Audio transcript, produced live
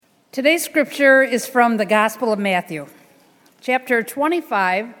Today's scripture is from the Gospel of Matthew, chapter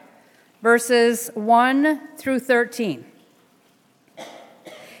 25, verses 1 through 13.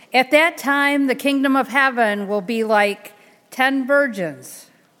 At that time, the kingdom of heaven will be like 10 virgins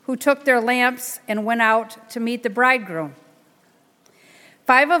who took their lamps and went out to meet the bridegroom.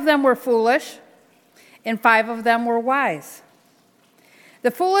 5 of them were foolish, and 5 of them were wise.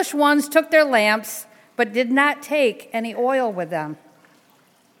 The foolish ones took their lamps, but did not take any oil with them.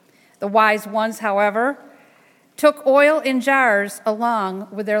 The wise ones, however, took oil in jars along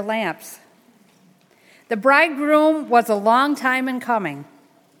with their lamps. The bridegroom was a long time in coming,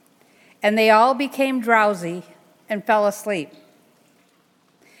 and they all became drowsy and fell asleep.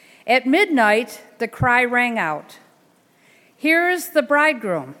 At midnight, the cry rang out, "Here is the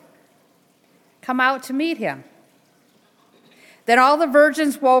bridegroom. Come out to meet him." Then all the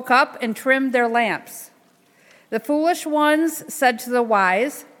virgins woke up and trimmed their lamps. The foolish ones said to the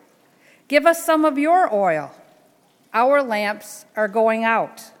wise, "Give us some of your oil. Our lamps are going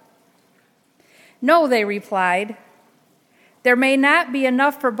out." "No," they replied, "there may not be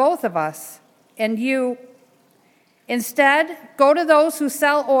enough for both of us and you. Instead, go to those who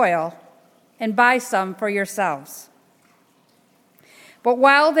sell oil and buy some for yourselves." But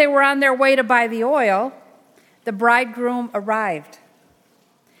while they were on their way to buy the oil, the bridegroom arrived.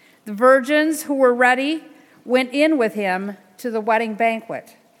 The virgins who were ready went in with him to the wedding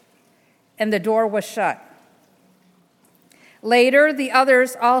banquet, and the door was shut. Later, the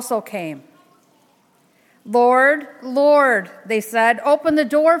others also came. "Lord, Lord," they said, "open the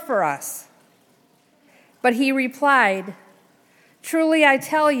door for us." But he replied, "Truly I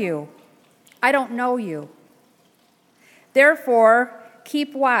tell you, I don't know you. Therefore,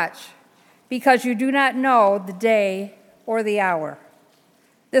 keep watch, because you do not know the day or the hour."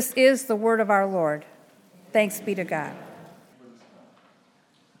 This is the word of our Lord. Thanks be to God.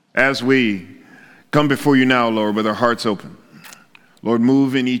 As we come before you now, Lord, with our hearts open, Lord,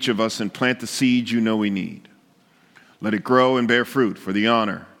 move in each of us and plant the seeds you know we need. Let it grow and bear fruit for the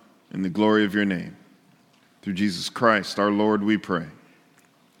honor and the glory of your name. Through Jesus Christ, our Lord, we pray.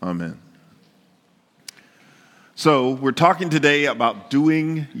 Amen. So, we're talking today about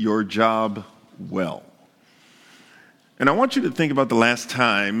doing your job well. And I want you to think about the last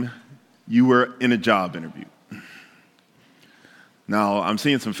time you were in a job interview. Now, I'm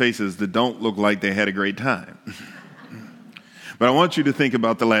seeing some faces that don't look like they had a great time. But I want you to think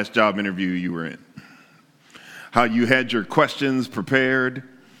about the last job interview you were in. How you had your questions prepared,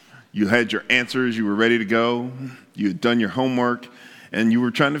 you had your answers, you were ready to go, you had done your homework, and you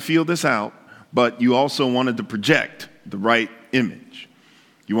were trying to feel this out, but you also wanted to project the right image.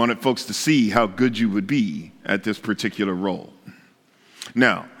 You wanted folks to see how good you would be at this particular role.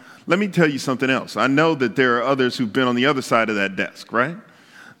 Now, let me tell you something else. I know that there are others who've been on the other side of that desk, right?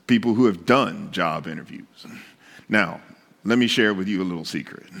 People who have done job interviews. Now, let me share with you a little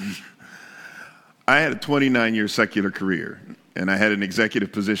secret. I had a 29-year secular career, and I had an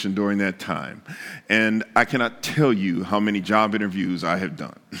executive position during that time. And I cannot tell you how many job interviews I have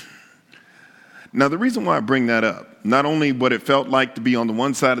done. Now, the reason why I bring that up, not only what it felt like to be on the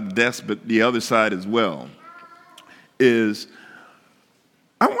one side of the desk, but the other side as well, is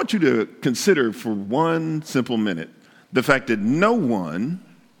I want you to consider for one simple minute the fact that no one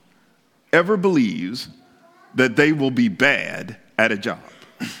ever believes that they will be bad at a job,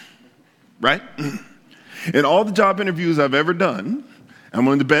 right? In all the job interviews I've ever done, I'm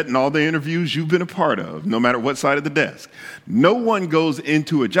willing to bet in all the interviews you've been a part of, no matter what side of the desk, no one goes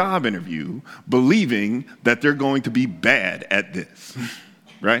into a job interview believing that they're going to be bad at this,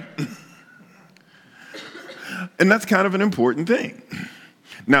 right? And that's kind of an important thing.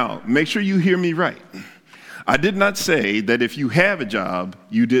 Now, make sure you hear me right. I did not say that if you have a job,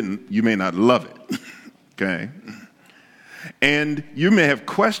 you may not love it, okay? And you may have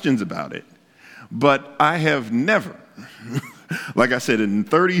questions about it, but I have never, like I said, in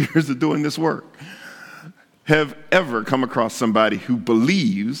 30 years of doing this work, have ever come across somebody who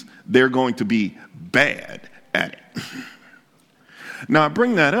believes they're going to be bad at it. Now, I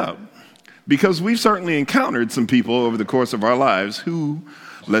bring that up because we've certainly encountered some people over the course of our lives who,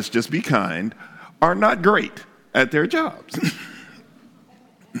 let's just be kind, are not great at their jobs.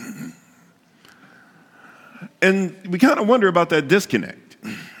 And we kind of wonder about that disconnect.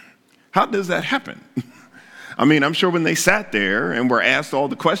 How does that happen? I mean, I'm sure when they sat there and were asked all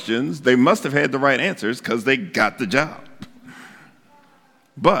the questions, they must have had the right answers because they got the job.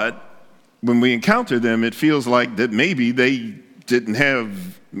 But when we encounter them, it feels like that maybe they didn't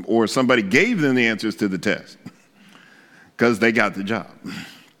have, or somebody gave them the answers to the test because they got the job.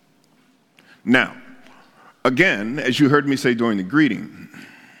 Now, again, as you heard me say during the greeting,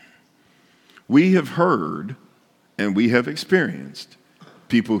 We have heard and we have experienced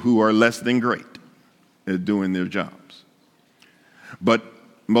people who are less than great at doing their jobs. But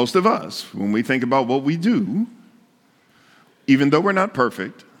most of us, when we think about what we do, even though we're not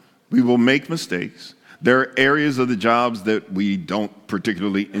perfect, we will make mistakes. There are areas of the jobs that we don't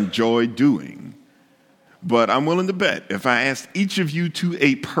particularly enjoy doing. But I'm willing to bet if I asked each of you to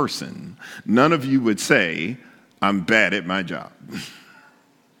a person, none of you would say, I'm bad at my job.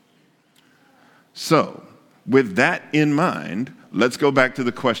 So, with that in mind, let's go back to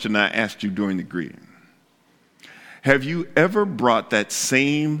the question I asked you during the greeting. Have you ever brought that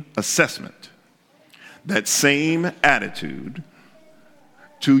same assessment, that same attitude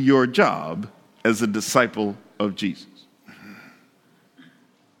to your job as a disciple of Jesus?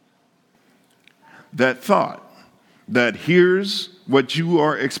 That thought that here's what you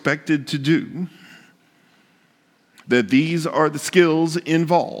are expected to do, that these are the skills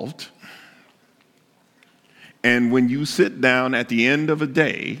involved, and when you sit down at the end of a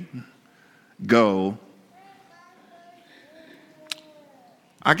day, go,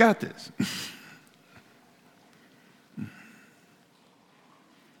 I got this.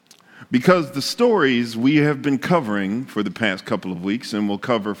 Because the stories we have been covering for the past couple of weeks and will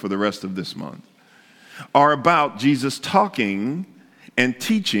cover for the rest of this month are about Jesus talking and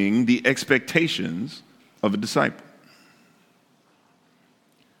teaching the expectations of a disciple.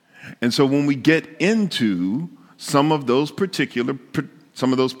 And so when we get into some of those particular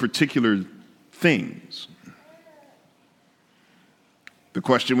things, the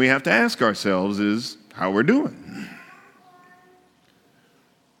question we have to ask ourselves is how we're doing.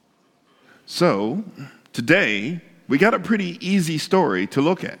 So today, we got a pretty easy story to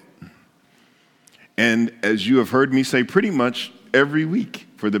look at. And as you have heard me say pretty much every week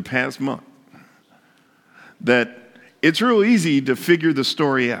for the past month, that it's real easy to figure the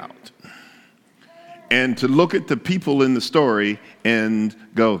story out and to look at the people in the story and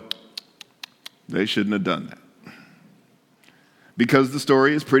go, they shouldn't have done that. Because the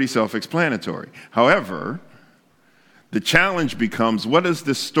story is pretty self-explanatory. However, the challenge becomes, what does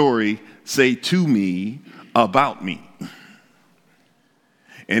this story say to me about me?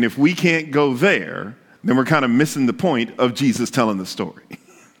 And if we can't go there, then we're kind of missing the point of Jesus telling the story.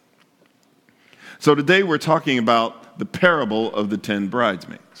 So today we're talking about the parable of the 10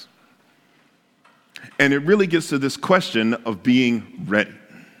 bridesmaids. And it really gets to this question of being ready,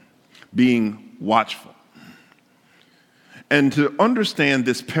 being watchful. And to understand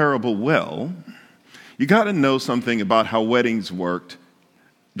this parable well, you got to know something about how weddings worked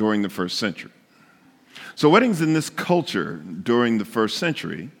during the first century. So weddings in this culture during the first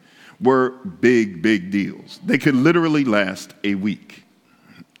century were big, big deals. They could literally last a week.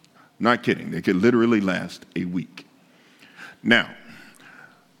 Not kidding. They could literally last a week. Now,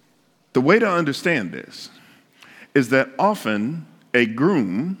 the way to understand this is that often a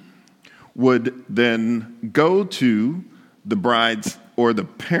groom would then go to the bride's or the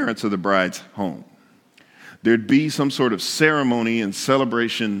parents of the bride's home. There'd be some sort of ceremony and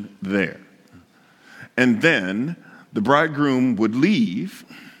celebration there. And then the bridegroom would leave,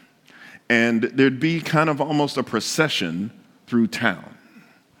 and there'd be kind of almost a procession through town.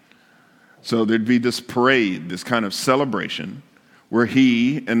 So there'd be this parade, this kind of celebration, where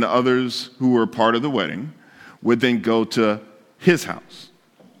he and the others who were part of the wedding would then go to his house.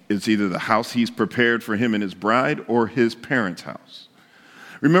 It's either the house he's prepared for him and his bride or his parents' house.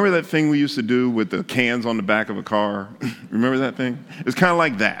 Remember that thing we used to do with the cans on the back of a car? Remember that thing? It's kind of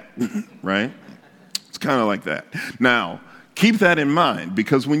like that, right? It's kind of like that. Now, keep that in mind,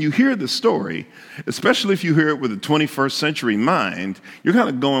 because when you hear the story, especially if you hear it with a 21st century mind, you're kind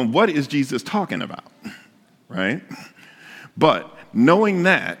of going, what is Jesus talking about, right? But knowing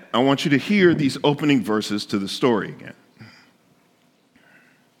that, I want you to hear these opening verses to the story again.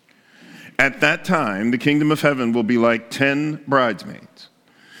 At that time, the kingdom of heaven will be like 10 bridesmaids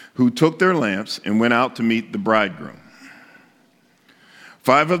who took their lamps and went out to meet the bridegroom.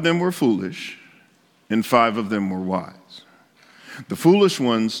 5 of them were foolish, and 5 of them were wise. The foolish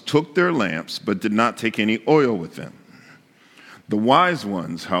ones took their lamps, but did not take any oil with them. The wise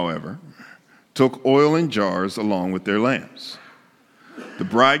ones, however, took oil in jars along with their lamps. The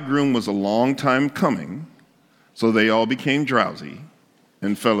bridegroom was a long time coming, so they all became drowsy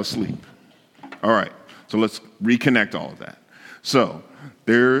and fell asleep. All right, so let's reconnect all of that. So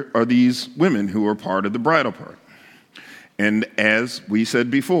there are these women who are part of the bridal party. And as we said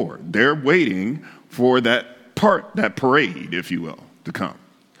before, they're waiting for that parade, if you will, to come.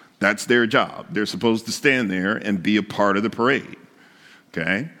 That's their job. They're supposed to stand there and be a part of the parade,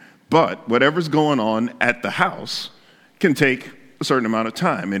 okay? But whatever's going on at the house can take a certain amount of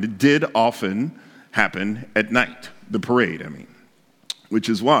time. And it did often happen at night, the parade, which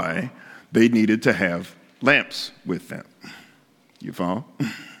is why they needed to have lamps with them. You follow?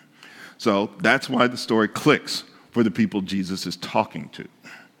 So that's why the story clicks for the people Jesus is talking to.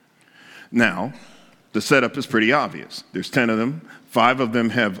 Now, the setup is pretty obvious. There's 10 of them. 5 of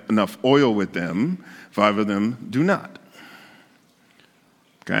them have enough oil with them. 5 of them do not.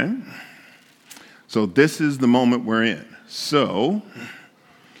 Okay? So this is the moment we're in. So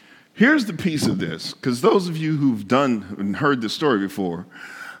here's the piece of this, because those of you who've done and heard this story before,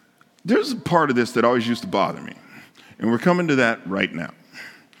 there's a part of this that always used to bother me. And we're coming to that right now.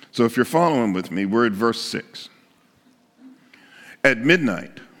 So if you're following with me, we're at verse 6. At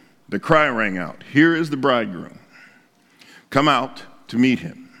midnight, the cry rang out, "Here is the bridegroom. Come out to meet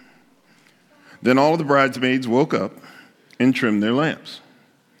him." Then all of the bridesmaids woke up and trimmed their lamps.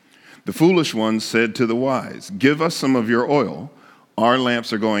 The foolish ones said to the wise, "Give us some of your oil. Our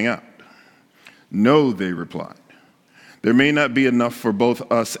lamps are going out." "No," they replied. "There may not be enough for both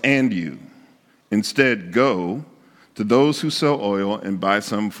us and you. Instead, go to those who sell oil and buy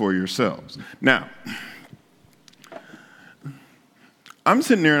some for yourselves." Now, I'm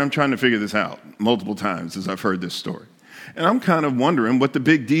sitting there and I'm trying to figure this out multiple times as I've heard this story. And I'm kind of wondering what the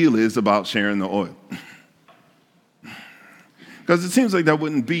big deal is about sharing the oil. Because it seems like that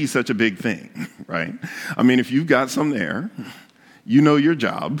wouldn't be such a big thing, right? If you've got some there, you know your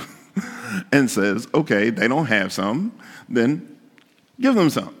job, and says, okay, they don't have some, then give them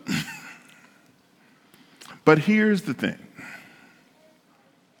some. But here's the thing.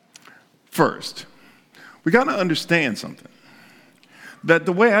 First, we got to understand something. That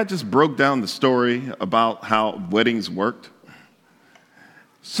the way I just broke down the story about how weddings worked.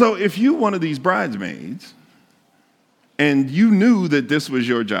 So if you one of these bridesmaids and you knew that this was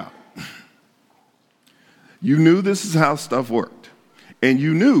your job, you knew this is how stuff worked, and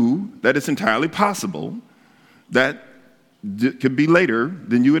you knew that it's entirely possible that it could be later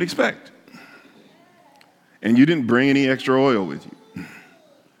than you would expect, and you didn't bring any extra oil with you.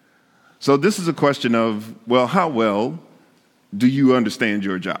 So this is a question of, well, how well do you understand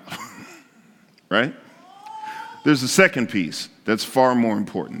your job? Right? There's a second piece that's far more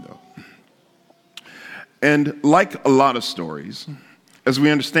important, though. And like a lot of stories, as we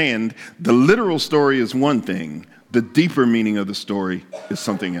understand, the literal story is one thing, the deeper meaning of the story is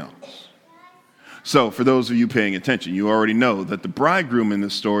something else. So for those of you paying attention, you already know that the bridegroom in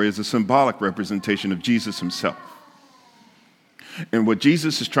this story is a symbolic representation of Jesus himself. And what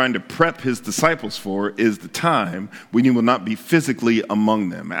Jesus is trying to prep his disciples for is the time when he will not be physically among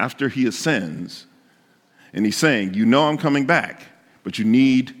them. After he ascends, and he's saying, you know I'm coming back, but you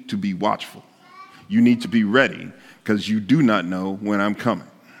need to be watchful. You need to be ready because you do not know when I'm coming.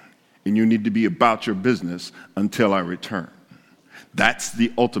 And you need to be about your business until I return. That's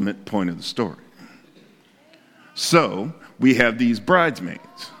the ultimate point of the story. So we have these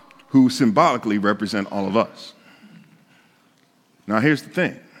bridesmaids who symbolically represent all of us. Now, here's the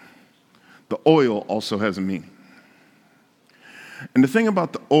thing. The oil also has a meaning. And the thing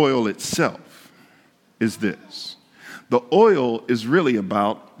about the oil itself is this. The oil is really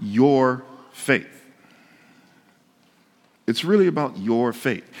about your faith. It's really about your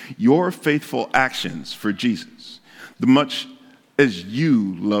faith, your faithful actions for Jesus, the much as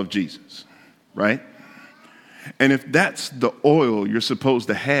you love Jesus, right? And if that's the oil you're supposed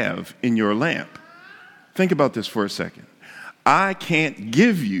to have in your lamp, think about this for a second. I can't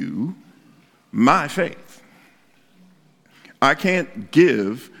give you my faith. I can't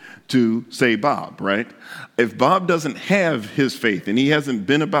give to, say, Bob, right? If Bob doesn't have his faith and he hasn't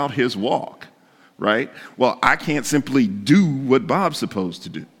been about his walk, right? Well, I can't simply do what Bob's supposed to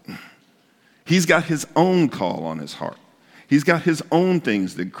do. He's got his own call on his heart. He's got his own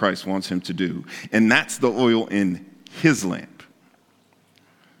things that Christ wants him to do. And that's the oil in his lamp.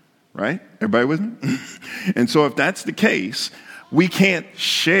 Right? Everybody with me? And so if that's the case, we can't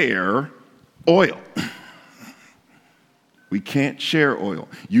share oil. We can't share oil.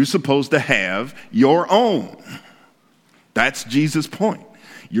 You're supposed to have your own. That's Jesus' point.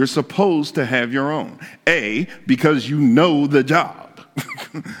 You're supposed to have your own. A, because you know the job.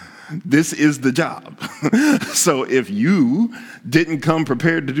 This is the job. So if you didn't come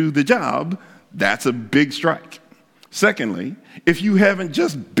prepared to do the job, that's a big strike. Secondly, if you haven't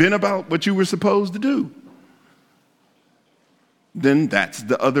just been about what you were supposed to do, then that's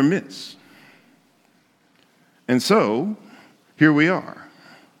the other miss. And so, here we are.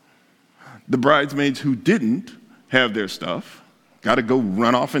 The bridesmaids who didn't have their stuff got to go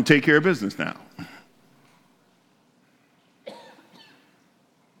run off and take care of business now.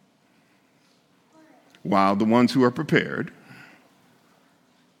 While the ones who are prepared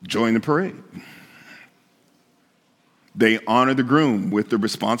join the parade. They honor the groom with the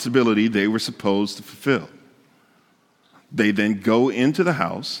responsibility they were supposed to fulfill. They then go into the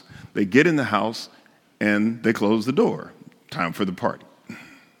house, they get in the house, and they close the door. Time for the party.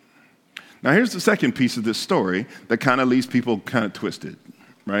 Now here's the second piece of this story that kind of leaves people kind of twisted,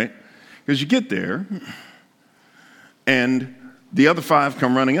 right? Because you get there, and the other 5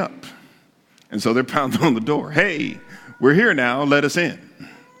 come running up. And so they're pounding on the door. Hey, we're here now, let us in.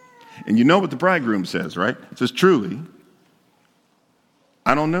 And you know what the bridegroom says, right? It says, truly,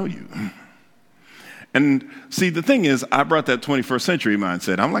 I don't know you. And see, the thing is, I brought that 21st century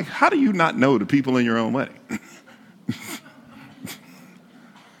mindset. I'm like, how do you not know the people in your own wedding?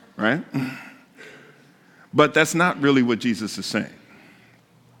 Right? But that's not really what Jesus is saying.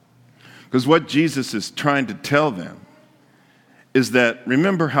 Because what Jesus is trying to tell them is that,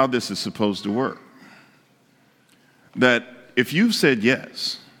 remember how this is supposed to work. That if you've said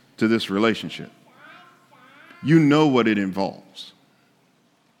yes to this relationship, you know what it involves.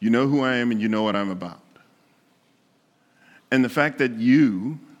 You know who I am and you know what I'm about. And the fact that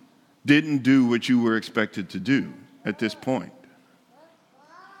you didn't do what you were expected to do at this point,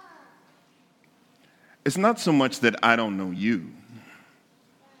 it's not so much that I don't know you.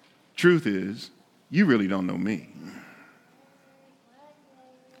 Truth is, you really don't know me.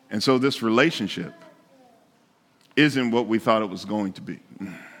 And so this relationship isn't what we thought it was going to be.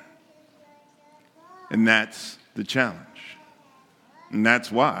 And that's the challenge. And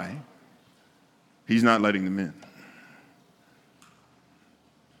that's why he's not letting them in.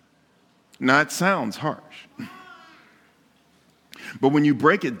 Now, it sounds harsh. But when you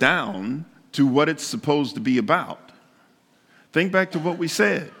break it down to what it's supposed to be about, think back to what we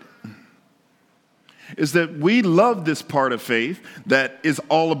said. Is that we love this part of faith that is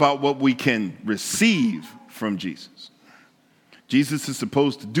all about what we can receive from Jesus. Jesus is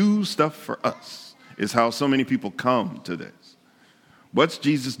supposed to do stuff for us, is how so many people come to this. What's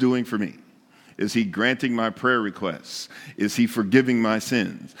Jesus doing for me? Is he granting my prayer requests? Is he forgiving my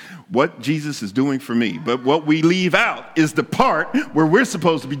sins? What Jesus is doing for me. But what we leave out is the part where we're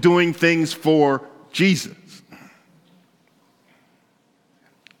supposed to be doing things for Jesus.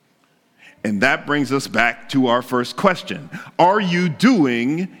 And that brings us back to our first question. Are you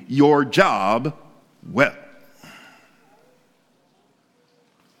doing your job well?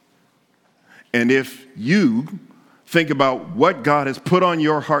 And if you think about what God has put on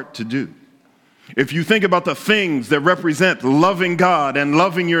your heart to do, if you think about the things that represent loving God and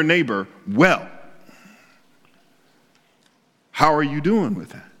loving your neighbor well, how are you doing with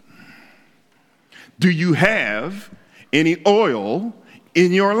that? Do you have any oil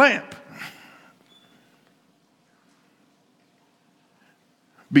in your lamp?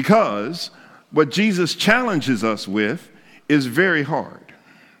 Because what Jesus challenges us with is very hard,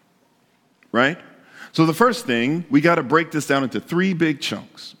 right? So the first thing, we got to break this down into 3 big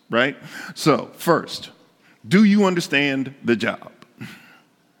chunks, right? So first, do you understand the job?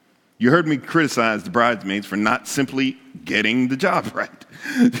 You heard me criticize the bridesmaids for not simply getting the job right.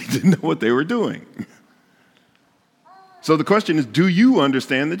 They didn't know what they were doing. So the question is, do you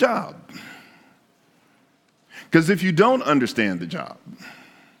understand the job? Because if you don't understand the job,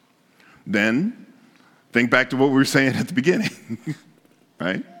 then think back to what we were saying at the beginning,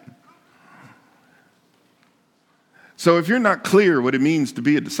 right? So if you're not clear what it means to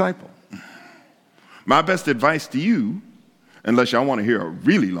be a disciple, my best advice to you, unless y'all want to hear a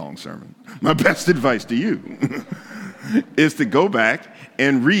really long sermon, my best advice to you is to go back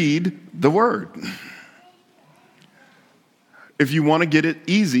and read the Word. If you want to get it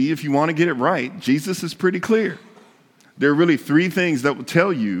easy, if you want to get it right, Jesus is pretty clear. There are really 3 things that will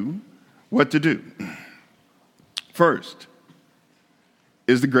tell you what to do. First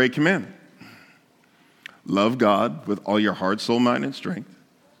is the great commandment. Love God with all your heart, soul, mind, and strength,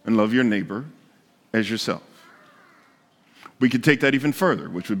 and love your neighbor as yourself. We could take that even further,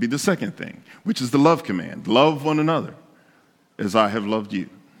 which would be the second thing, which is the love command. Love one another as I have loved you.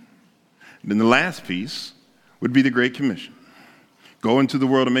 And then the last piece would be the Great Commission. Go into the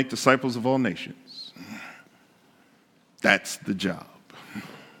world and make disciples of all nations. That's the job.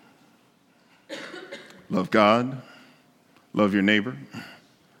 Love God, love your neighbor,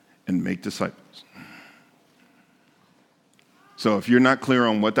 and make disciples. So if you're not clear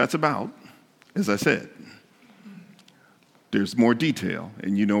on what that's about, as I said, there's more detail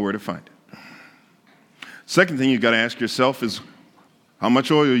and you know where to find it. Second thing you got to ask yourself is, how much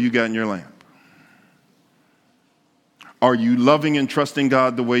oil you got in your lamp? Are you loving and trusting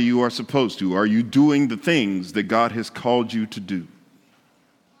God the way you are supposed to? Are you doing the things that God has called you to do?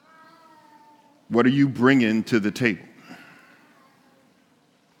 What are you bringing to the table?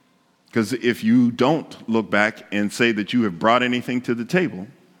 Because if you don't look back and say that you have brought anything to the table,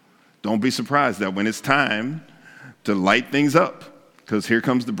 don't be surprised that when it's time to light things up, because here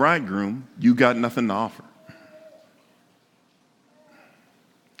comes the bridegroom, you got nothing to offer.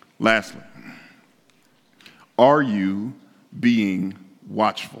 Lastly, are you being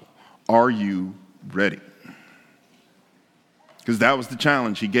watchful? Are you ready? Because that was the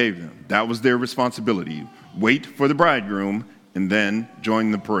challenge he gave them. That was their responsibility. Wait for the bridegroom and then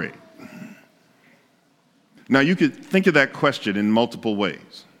join the parade. Now, you could think of that question in multiple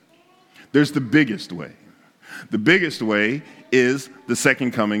ways. There's the biggest way. The biggest way is the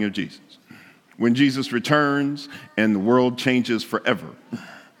second coming of Jesus. When Jesus returns and the world changes forever.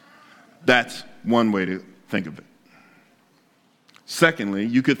 That's one way to think of it. Secondly,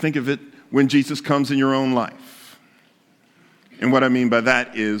 you could think of it when Jesus comes in your own life. And what I mean by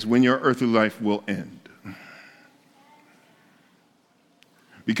that is when your earthly life will end.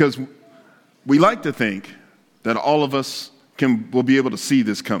 Because we like to think that all of us will be able to see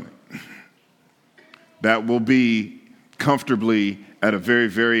this coming. That we'll be comfortably at a very,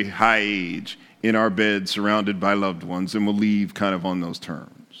 very high age in our bed surrounded by loved ones, and we'll leave kind of on those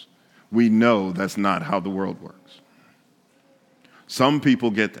terms. We know that's not how the world works. Some people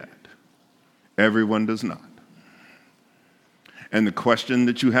get that. Everyone does not. And the question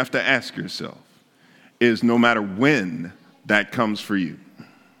that you have to ask yourself is, no matter when that comes for you,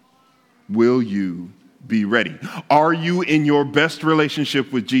 will you be ready? Are you in your best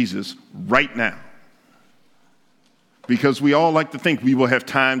relationship with Jesus right now? Because we all like to think we will have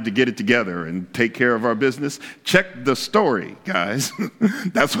time to get it together and take care of our business. Check the story, guys.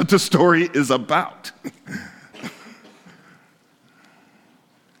 That's what the story is about.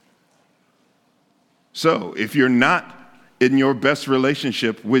 So, if you're not in your best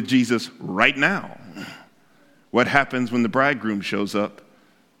relationship with Jesus right now, what happens when the bridegroom shows up?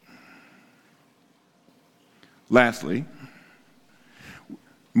 Lastly,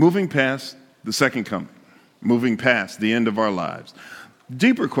 moving past the second coming, moving past the end of our lives, the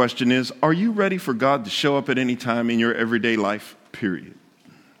deeper question is, are you ready for God to show up at any time in your everyday life, period?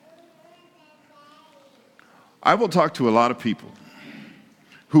 I will talk to a lot of people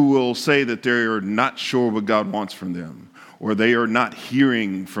who will say that they are not sure what God wants from them, or they are not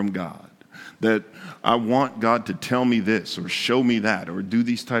hearing from God, that I want God to tell me this, or show me that, or do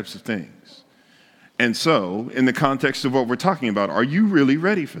these types of things. And so, in the context of what we're talking about, are you really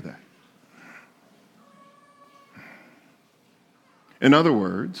ready for that? In other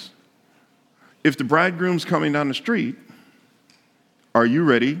words, if the bridegroom's coming down the street, are you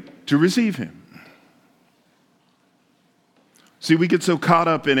ready to receive him? See, we get so caught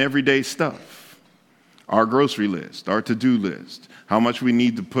up in everyday stuff. Our grocery list, our to-do list, how much we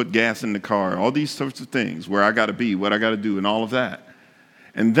need to put gas in the car, all these sorts of things, where I got to be, what I got to do, and all of that.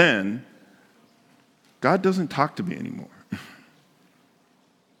 And then God doesn't talk to me anymore.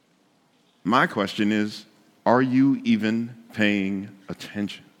 My question is, are you even paying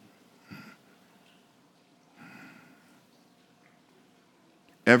attention?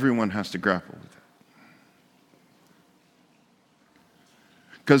 Everyone has to grapple with that.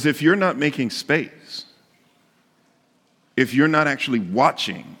 Because if you're not making space, if you're not actually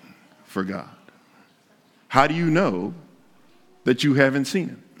watching for God, how do you know that you haven't seen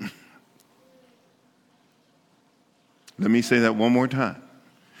him? Let me say that one more time.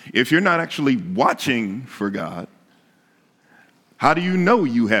 If you're not actually watching for God, how do you know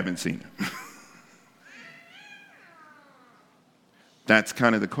you haven't seen him? That's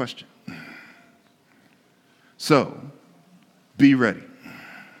kind of the question. So, be ready.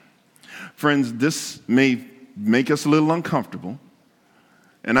 Friends, this may make us a little uncomfortable,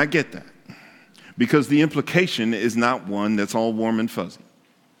 and I get that, because the implication is not one that's all warm and fuzzy.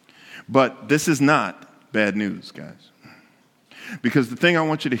 But this is not bad news, guys. Because the thing I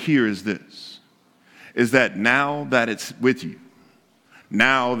want you to hear is this, is that now that it's with you,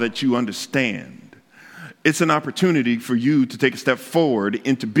 now that you understand, it's an opportunity for you to take a step forward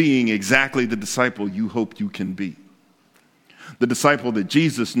into being exactly the disciple you hoped you can be. The disciple that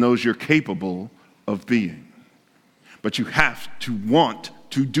Jesus knows you're capable of being. But you have to want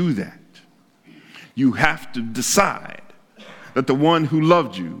to do that. You have to decide that the one who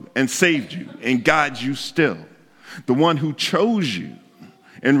loved you and saved you and guides you still, the one who chose you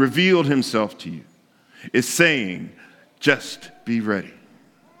and revealed himself to you, is saying, just be ready.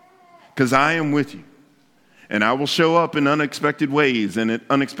 Because I am with you. And I will show up in unexpected ways and at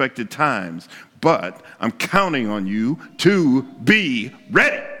unexpected times. But I'm counting on you to be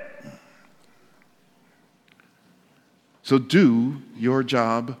ready. So do your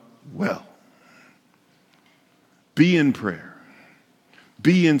job well. Be in prayer.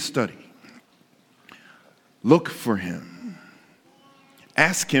 Be in study. Look for him.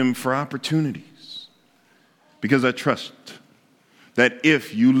 Ask him for opportunities. Because I trust that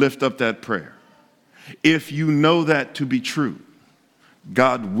if you lift up that prayer, if you know that to be true,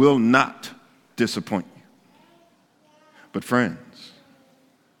 God will not disappoint you. But friends,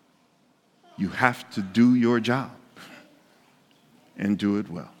 you have to do your job and do it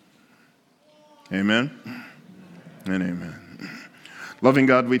well. Amen and amen. Loving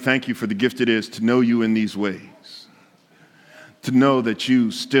God, we thank you for the gift it is to know you in these ways, to know that you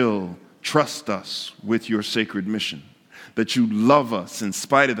still trust us with your sacred mission, that you love us in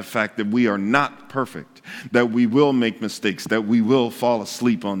spite of the fact that we are not perfect, that we will make mistakes, that we will fall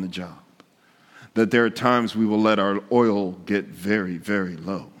asleep on the job, that there are times we will let our oil get very, very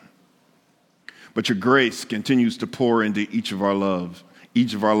low. But your grace continues to pour into each of our lives,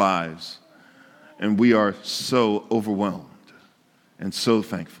 and we are so overwhelmed and so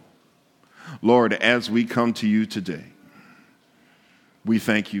thankful. Lord, as we come to you today, we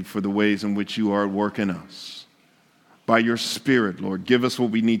thank you for the ways in which you are at work in us. By your Spirit, Lord, give us what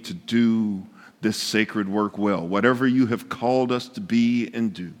we need to do this sacred work well. Whatever you have called us to be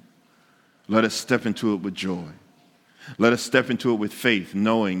and do, let us step into it with joy. Let us step into it with faith,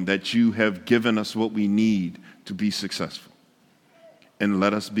 knowing that you have given us what we need to be successful. And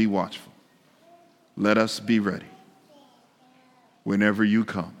let us be watchful. Let us be ready whenever you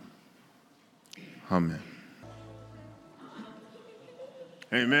come. Amen.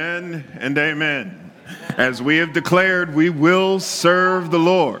 Amen and amen. As we have declared, we will serve the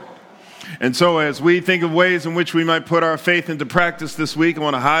Lord. And so as we think of ways in which we might put our faith into practice this week, I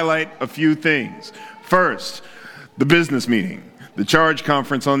want to highlight a few things. First, the business meeting, the Charge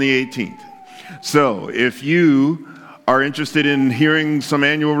Conference on the 18th. So if you are interested in hearing some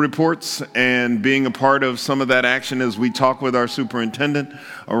annual reports and being a part of some of that action as we talk with our superintendent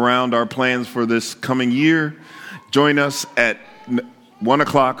around our plans for this coming year, join us at 1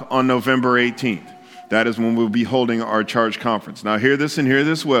 o'clock on November 18th. That is when we'll be holding our Charge Conference. Now hear this and hear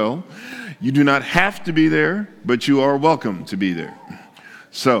this well. You do not have to be there, but you are welcome to be there.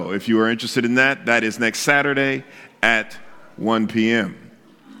 So if you are interested in that, that is next Saturday at 1 p.m.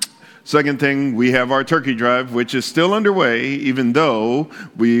 Second thing, we have our turkey drive, which is still underway, even though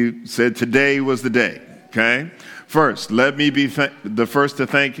we said today was the day, okay? First, let me be the first to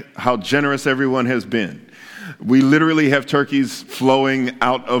thank how generous everyone has been. We literally have turkeys flowing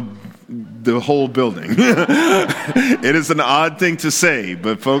out of the whole building. It is an odd thing to say,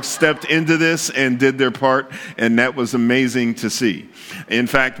 but folks stepped into this and did their part, and that was amazing to see. In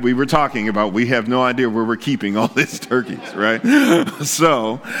fact, we were talking about we have no idea where we're keeping all these turkeys, right?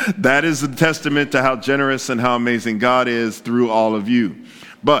 So that is a testament to how generous and how amazing God is through all of you.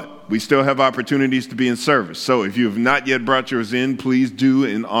 But we still have opportunities to be in service. So if you have not yet brought yours in, please do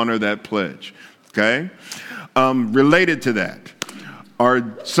and honor that pledge, okay? Related to that,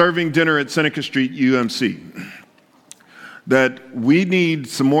 our serving dinner at Seneca Street UMC, that we need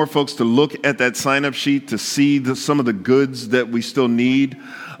some more folks to look at that sign-up sheet to see some of the goods that we still need.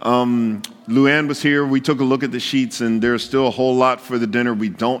 Luann was here. We took a look at the sheets, and there's still a whole lot for the dinner we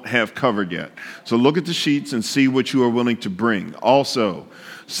don't have covered yet. So look at the sheets and see what you are willing to bring. Also,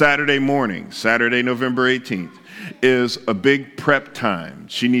 Saturday morning, Saturday, November 18th, is a big prep time.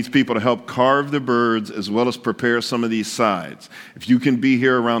 She needs people to help carve the birds as well as prepare some of these sides. If you can be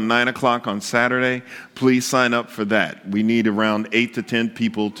here around 9 o'clock on Saturday, please sign up for that. We need around 8 to 10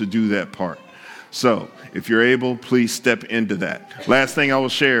 people to do that part. So if you're able, please step into that. Last thing I will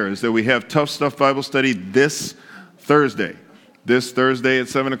share is that we have Tough Stuff Bible Study this Thursday at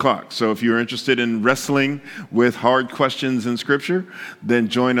 7 o'clock. So if you're interested in wrestling with hard questions in Scripture, then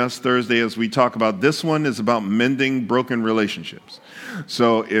join us Thursday as we talk about this one is about mending broken relationships.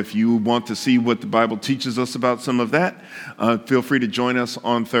 So if you want to see what the Bible teaches us about some of that, feel free to join us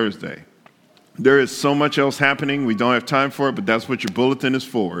on Thursday. There is so much else happening. We don't have time for it, but that's what your bulletin is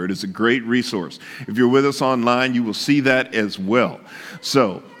for. It is a great resource. If you're with us online, you will see that as well.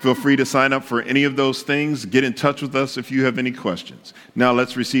 So feel free to sign up for any of those things. Get in touch with us if you have any questions. Now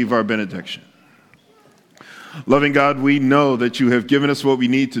let's receive our benediction. Loving God, we know that you have given us what we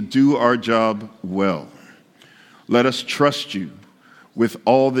need to do our job well. Let us trust you with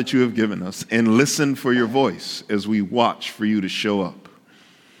all that you have given us and listen for your voice as we watch for you to show up.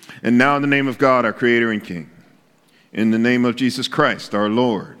 And now in the name of God, our Creator and King, in the name of Jesus Christ, our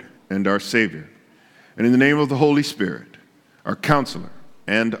Lord and our Savior, and in the name of the Holy Spirit, our Counselor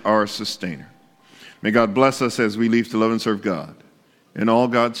and our Sustainer, may God bless us as we leave to love and serve God and all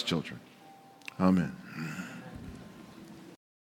God's children. Amen.